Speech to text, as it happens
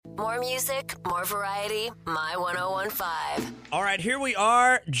More music, more variety, My 101.5. All right, here we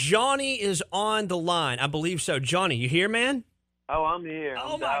are. Jawny is on the line. I believe so. Jawny, you here, man? Oh, I'm here.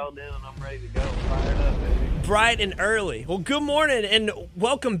 I'm dialed in and I'm ready to go. Fired up, baby. Bright and early. Well, good morning and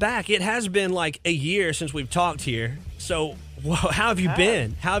welcome back. It has been like a year since we've talked here. So, how have you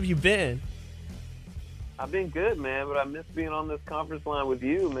been? How have you been? I've been good, man, but I miss being on this conference line with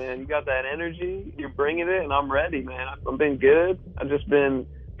you, man. You got that energy. You're bringing it, and I'm ready, man. I've been good. I've just been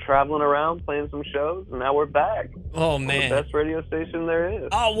traveling around, playing some shows, and now we're back. Oh, man. The best radio station there is.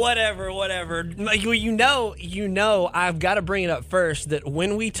 Oh, whatever. You know, I've got to bring it up first that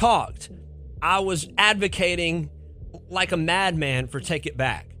when we talked, I was advocating like a madman for Take It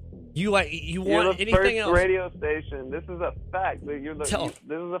Back. You want anything else? First radio station. This is a fact. This is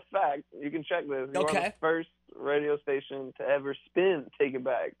a fact. You can check this. You are the first radio station to ever spin Take It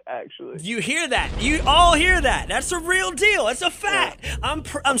Back, actually. You hear that? You all hear that? That's a real deal. It's a fact. Yeah.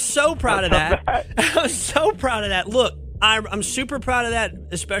 I'm so proud of that. I'm so proud of that. Look, I'm super proud of that,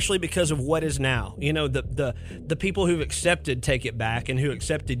 especially because of what is now. You know, the people who've accepted Take It Back and who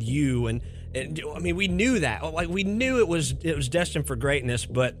accepted you, and I mean, we knew that. Like, we knew it was destined for greatness,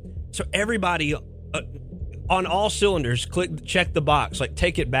 but so everybody on all cylinders check the box. Like,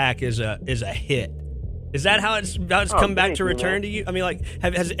 Take It Back is a hit. Is that how it's come back to return to you? I mean, like,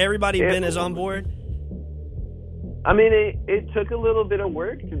 has everybody been as on board? I mean, it took a little bit of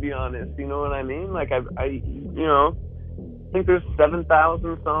work, to be honest. You know what I mean? Like, I think there's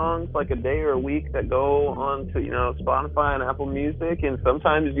 7,000 songs like a day or a week that go on to, Spotify and Apple Music. And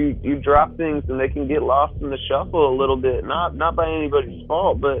sometimes you drop things and they can get lost in the shuffle a little bit. Not by anybody's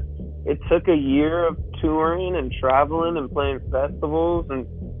fault, but it took a year of touring and traveling and playing festivals and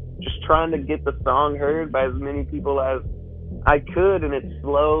just trying to get the song heard by as many people as I could. And it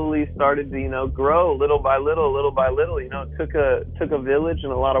slowly started to, grow little by little. It took a village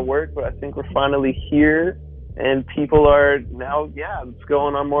and a lot of work, but I think we're finally here. And people are now, it's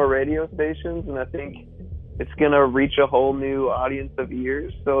going on more radio stations, and I think it's going to reach a whole new audience of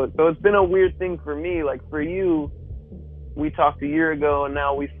ears. So it's been a weird thing for me. Like, for you, we talked a year ago, and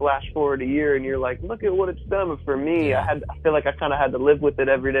now we flash forward a year, and you're like, look at what it's done. But for me, I feel like I kind of had to live with it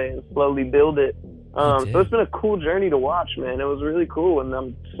every day and slowly build it. So it's been a cool journey to watch, man. It was really cool, and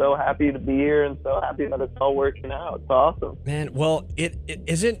I'm so happy to be here and so happy that it's all working out. It's awesome. Man, well, it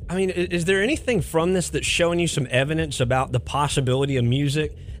isn't, I mean, is there anything from this that's showing you some evidence about the possibility of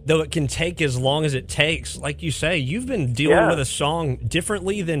music, though it can take as long as it takes? Like you say, you've been dealing with a song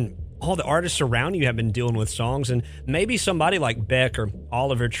differently than all the artists around you have been dealing with songs, and maybe somebody like Beck or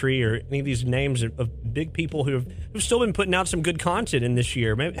Oliver Tree or any of these names of big people who've still been putting out some good content in this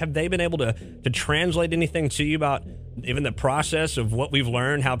year. Maybe, have they been able to translate anything to you about even the process of what we've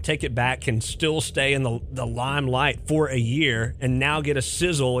learned, how Take It Back can still stay in the limelight for a year and now get a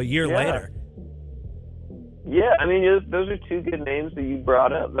sizzle a year later? Yeah, I mean, those are two good names that you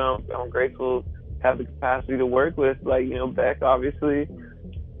brought up. I'm grateful to have the capacity to work with, like, Beck, obviously.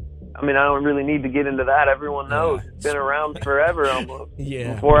 I mean, I don't really need to get into that. Everyone knows. It's been around forever almost.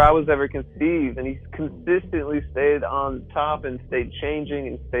 Before I was ever conceived. And he's consistently stayed on top and stayed changing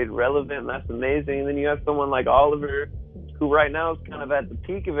and stayed relevant. And that's amazing. And then you have someone like Oliver, who right now is kind of at the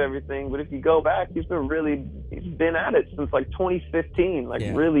peak of everything. But if you go back, he's been at it since like 2015,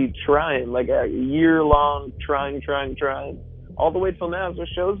 really trying, like a year long trying, all the way till now. So it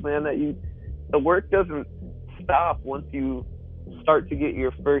shows, man, that the work doesn't stop once you start to get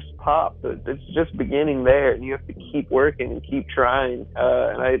your first pop. It's just beginning there, and you have to keep working and keep trying.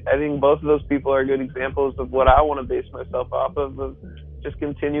 And I think both of those people are good examples of what I want to base myself off of just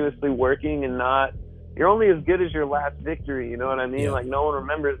continuously working and not. You're only as good as your last victory, you know what I mean? Yeah. Like, no one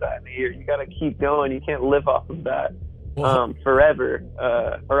remembers that in a year. You got to keep going. You can't live off of that forever,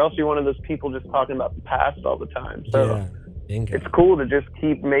 or else you're one of those people just talking about the past all the time. So it's cool to just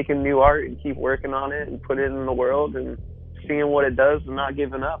keep making new art and keep working on it and put it in the world and seeing what it does and not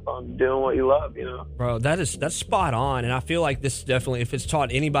giving up on doing what you love, Bro, that's spot on. And I feel like this definitely, if it's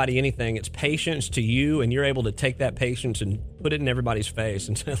taught anybody anything, it's patience to you, and you're able to take that patience and put it in everybody's face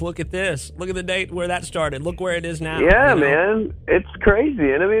and say, look at this. Look at the date where that started. Look where it is now. Yeah, man. It's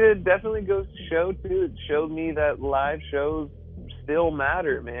crazy. And I mean, it definitely goes to show, too. It showed me that live shows still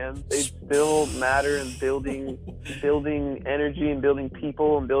matter, man. They still matter in building energy and building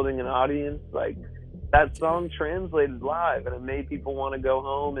people and building an audience. Like, that song translated live, and it made people want to go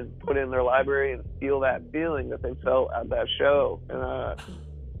home and put it in their library and feel that feeling that they felt at that show. And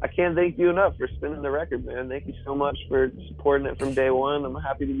I can't thank you enough for spinning the record, man. Thank you so much for supporting it from day one. I'm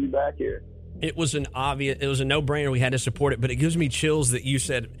happy to be back here. It was a no-brainer. We had to support it, but it gives me chills that you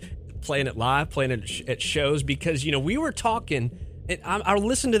said playing it live, playing it at shows, because, we were talking I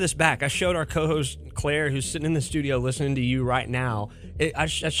listened to this back. I showed our co-host Claire, who's sitting in the studio listening to you right now. I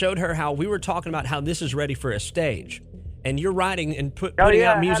showed her how we were talking about how this is ready for a stage. And you're writing and putting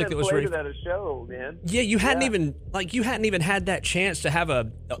out music that was ready at a show, man. Yeah, you hadn't even had that chance to have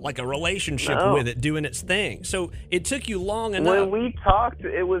a relationship with it doing its thing. So it took you long enough. When we talked,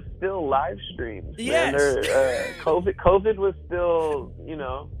 it was still live streams. Yes. COVID was still,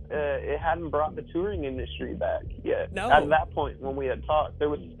 it hadn't brought the touring industry back yet. No. At that point when we had talked, there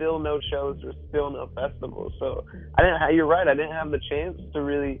was still no shows, there was still no festivals. So you're right, I didn't have the chance to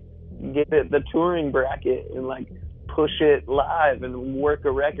really get the touring bracket and push it live and work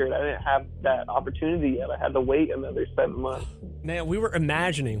a record. I didn't have that opportunity yet. I had to wait another 7 months. Man, we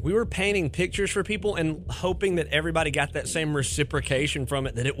were painting pictures for people and hoping that everybody got that same reciprocation from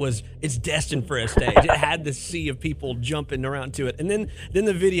it, that it's destined for a stage. It had the sea of people jumping around to it. And then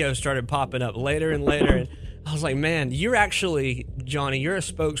the videos started popping up later and later. And I was like, man, you're actually, Jawny, you're a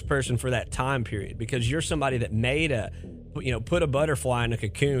spokesperson for that time period, because you're somebody that made put a butterfly in a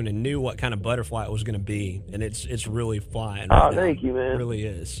cocoon and knew what kind of butterfly it was going to be, and it's really flying right now. Thank you, man. It really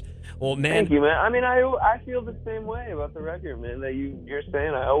is. Well, man. Thank you, man. I mean, I feel the same way about the record, man, that you're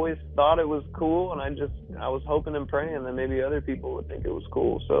saying. I always thought it was cool, and I was hoping and praying that maybe other people would think it was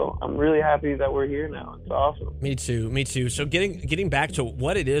cool. So I'm really happy that we're here now. It's awesome. Me too. So getting back to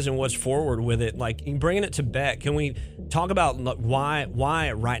what it is and what's forward with it, bringing it to Beck, can we talk about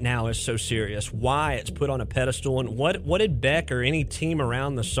why right now is so serious, why it's put on a pedestal, and what did Beck or any team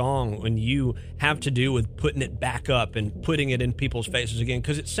around the song when you have to do with putting it back up and putting it in people's faces again?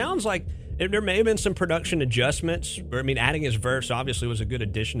 Because it sounds like there may have been some production adjustments. Adding his verse obviously was a good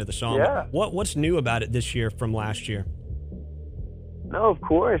addition to the song. Yeah. What's new about it this year from last year? No, of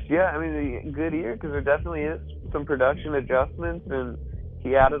course. Yeah, I mean, a good year, because there definitely is some production adjustments, and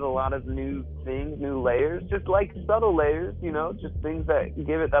he added a lot of new things, new layers, just subtle layers, just things that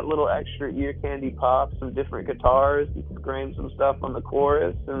give it that little extra ear candy pop, some different guitars. He screamed some stuff on the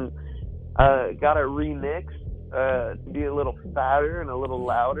chorus, and got it remixed to be a little fatter and a little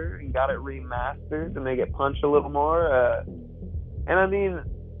louder, and got it remastered to make it punch a little more. And I mean,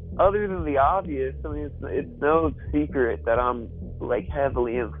 other than the obvious, I mean, it's no secret that I'm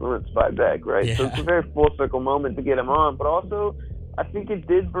heavily influenced by Beck, right? Yeah. So it's a very full circle moment to get him on, but also I think it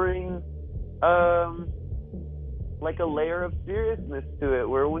did bring a layer of seriousness to it,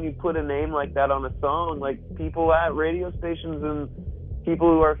 where when you put a name like that on a song, people at radio stations and people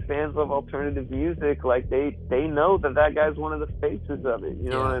who are fans of alternative music, they know that guy's one of the faces of it, you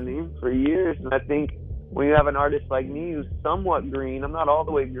know what I mean, for years. And I think when you have an artist like me who's somewhat green, I'm not all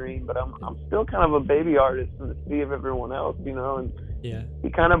the way green, but I'm still kind of a baby artist in the sea of everyone else, and he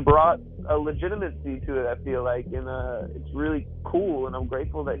kind of brought a legitimacy to it, I feel like, and it's really cool, and I'm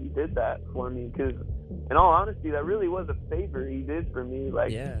grateful that he did that for me, because in all honesty, that really was a favor he did for me.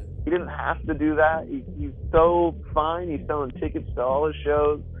 He didn't have to do that. He's so fine. He's selling tickets to all his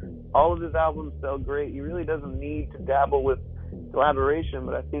shows. All of his albums sell great. He really doesn't need to dabble with collaboration,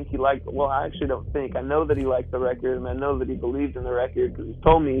 but I think I actually don't think. I know that he liked the record, and I know that he believed in the record, because he's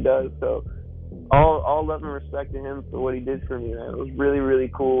told me he does. So all love and respect to him for what he did for me, man. It was really, really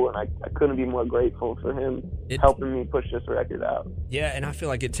cool, and I couldn't be more grateful for him helping me push this record out. Yeah, and I feel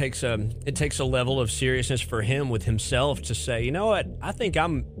like it takes a level of seriousness for him with himself to say, you know what, I think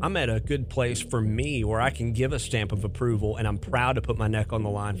I'm at a good place for me where I can give a stamp of approval, and I'm proud to put my neck on the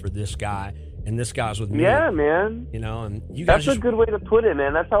line for this guy. And this guy's with me. Yeah, man. And you guys. That's a good way to put it,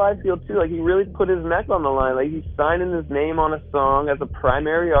 man. That's how I feel too. He really put his neck on the line. He's signing his name on a song as a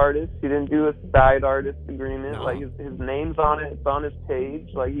primary artist. He didn't do a side artist agreement. No. His name's on it. It's on his page.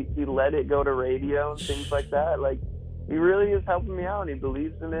 He let it go to radio and things like that. He really is helping me out, and he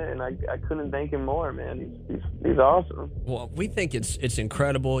believes in it, and I couldn't thank him more, man. He's awesome. Well, we think it's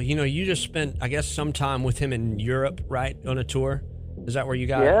incredible. You just spent, I guess, some time with him in Europe, right, on a tour. Is that where you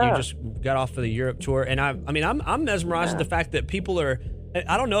got? Yeah. You just got off of the Europe tour, and I'm mesmerized at the fact that people are.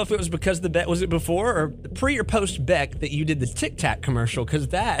 I don't know if it was because was it before or pre or post Beck that you did the Tic Tac commercial, because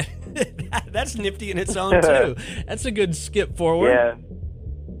that's nifty in its own too. That's a good skip forward. Yeah.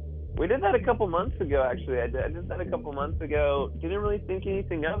 We did that a couple months ago, actually. I did that a couple months ago. Didn't really think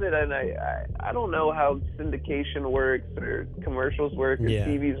anything of it, and I don't know how syndication works or commercials work or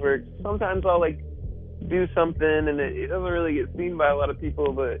TVs work. Sometimes I'll do something and it doesn't really get seen by a lot of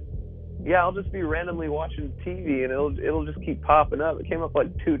people, but I'll just be randomly watching TV and it'll just keep popping up. It came up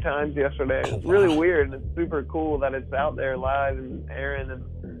 2 times yesterday. It's really weird, and it's super cool that it's out there live and airing, and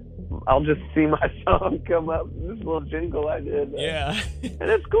I'll just see my song come up, this little jingle I did. Yeah. And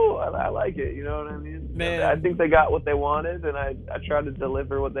it's cool. I like it, you know what I mean? Man. I think they got what they wanted, and I tried to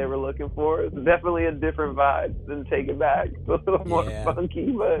deliver what they were looking for. It's definitely a different vibe than Take It Back. It's a little more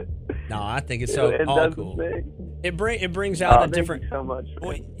funky, but... No, I think it's it all does cool. the thing. It brings out a different... Thank you so much.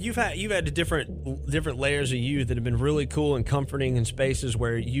 Well, you've had the different layers of you that have been really cool and comforting in spaces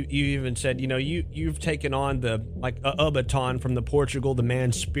where you even said, you've taken on the a baton from the Portugal, the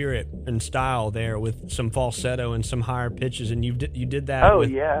man's spirit and style there with some falsetto and some higher pitches, and you did that. Oh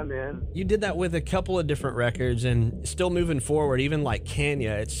yeah, man. You did that with a couple of different records, and still moving forward, even like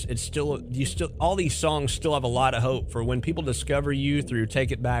Kenya, it's still all these songs still have a lot of hope for when people discover you through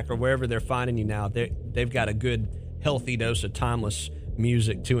Take It Back or wherever they're finding you now. They've got a good, healthy dose of timeless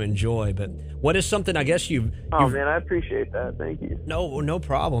music to enjoy. But what is something I guess you've man, I appreciate that. Thank you. No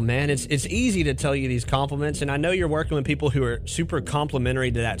problem, man. It's easy to tell you these compliments, and I know you're working with people who are super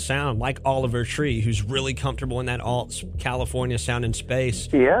complimentary to that sound, like Oliver Tree, who's really comfortable in that alt California sounding space.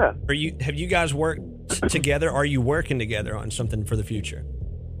 Yeah. Have you guys worked together? Are you working together on something for the future?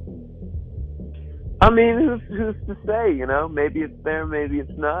 I mean, who's to say? Maybe it's there, maybe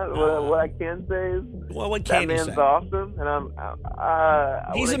it's not. What I can say is, what that can man's you say? Awesome,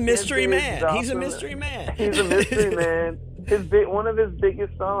 and He's a mystery man. He's a mystery man. He's a mystery man. One of his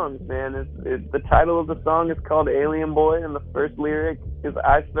biggest songs, man, is the title of the song is called "Alien Boy," and the first lyric is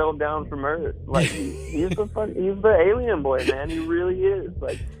 "I fell down from Earth." Like he's the alien boy, man. He really is.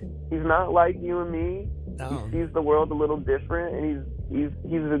 Like he's not like you and me. No. He sees the world a little different, and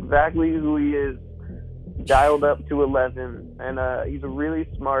he's exactly who he is. Dialed up to 11, and he's really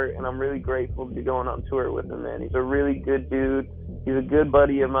smart, and I'm really grateful to be going on tour with him, man. He's a really good dude. He's a good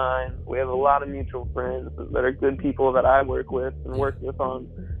buddy of mine. We have a lot of mutual friends that are good people that I work with and work with on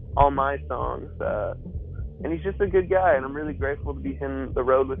all my songs. And he's just a good guy, and I'm really grateful to be hitting the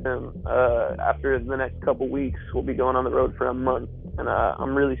road with him. After the next couple weeks, we'll be going on the road for a month, and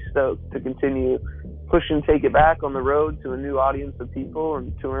I'm really stoked to continue push and Take It Back on the road to a new audience of people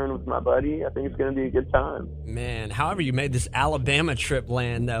and touring with my buddy. I think it's going to be a good time. Man, however you made this Alabama trip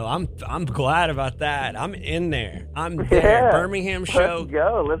land, though, I'm glad about that. I'm in there. I'm there. Yeah, Birmingham show. Let's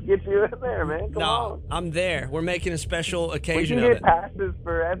go. Let's get you in there, man. Come on. I'm there. We're making a special occasion of it. We can get passes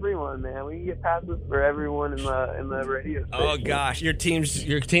for everyone, man. We can get passes for everyone in the radio station. Oh gosh, your team's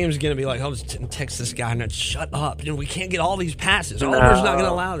going to be like, I'll just text this guy and shut up. We can't get all these passes. Oliver's not going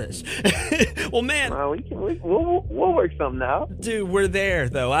to allow this. Well, man. We'll work something out. Dude, we're there,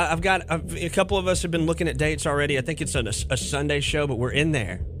 though. I've got a couple of us have been looking at dates already. I think it's a Sunday show, but we're in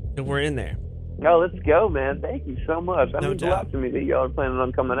there. We're in there. Oh, let's go, man. Thank you so much. That means a doubt. lot to me that y'all are planning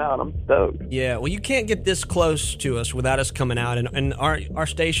on coming out. I'm stoked. Yeah, well, you can't get this close to us without us coming out. And our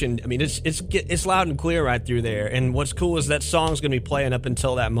station, I mean, it's loud and clear right through there. And what's cool is that song's going to be playing up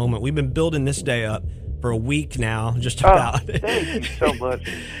until that moment. We've been building this day up for a week now, just about. Thank you so much.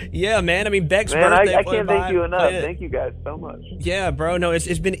 Yeah, man. I mean, Beck's man, birthday. I can't thank you enough. Thank you guys so much. Yeah, bro. No,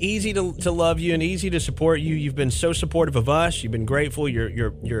 it's been easy to love you and easy to support you. You've been so supportive of us. You've been grateful. Your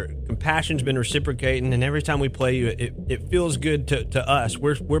compassion's been reciprocating, and every time we play you, it feels good to us.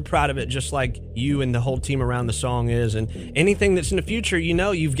 We're proud of it, just like you and the whole team around the song is. And anything that's in the future,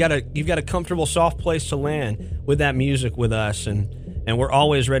 you've got a comfortable, soft place to land with that music with us, and we're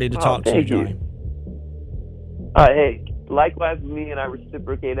always ready to talk to you, Jawny. Hey, likewise with me, and I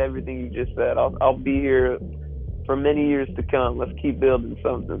reciprocate everything you just said. I'll be here for many years to come. Let's keep building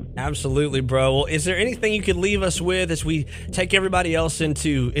something. Absolutely, bro. Well, is there anything you could leave us with as we take everybody else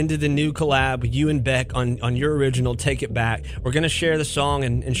into the new collab, you and Beck, on your original Take It Back? We're going to share the song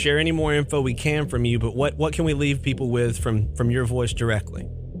and share any more info we can from you, but what can we leave people with from your voice directly?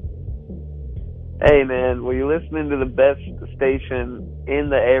 Hey, man, well, you're listening to the best station in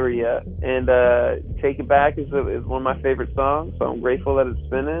the area, and Take It Back is one of my favorite songs, so I'm grateful that it's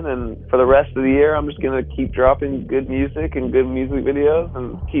spinning, and for the rest of the year, I'm just going to keep dropping good music and good music videos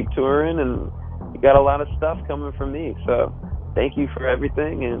and keep touring, and you got a lot of stuff coming from me, so thank you for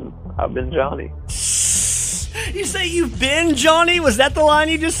everything, and I've been Jawny. You say you've been Jawny? Was that the line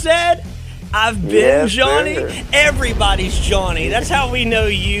you just said? I've been Jawny. Sir. Everybody's Jawny. That's how we know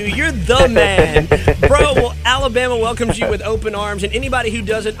you. You're the man. Bro, well, Alabama welcomes you with open arms, and anybody who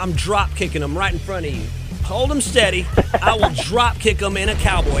doesn't, I'm drop kicking them right in front of you. Hold them steady. I will drop kick them in a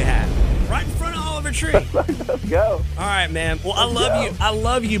cowboy hat. Right in front of Oliver Tree. Let's go. All right, man. Well, I love you. I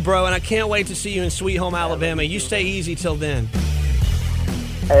love you, bro, and I can't wait to see you in Sweet Home Alabama. You stay easy till then.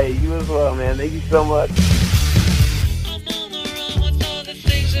 Hey, you as well, man. Thank you so much.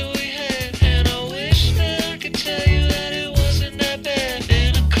 Tell you that it wasn't that bad.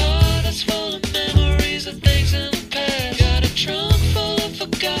 In a car that's full of memories of things in the past. Got a trunk full of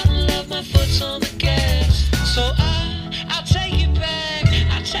forgotten my foot's on the gas. So I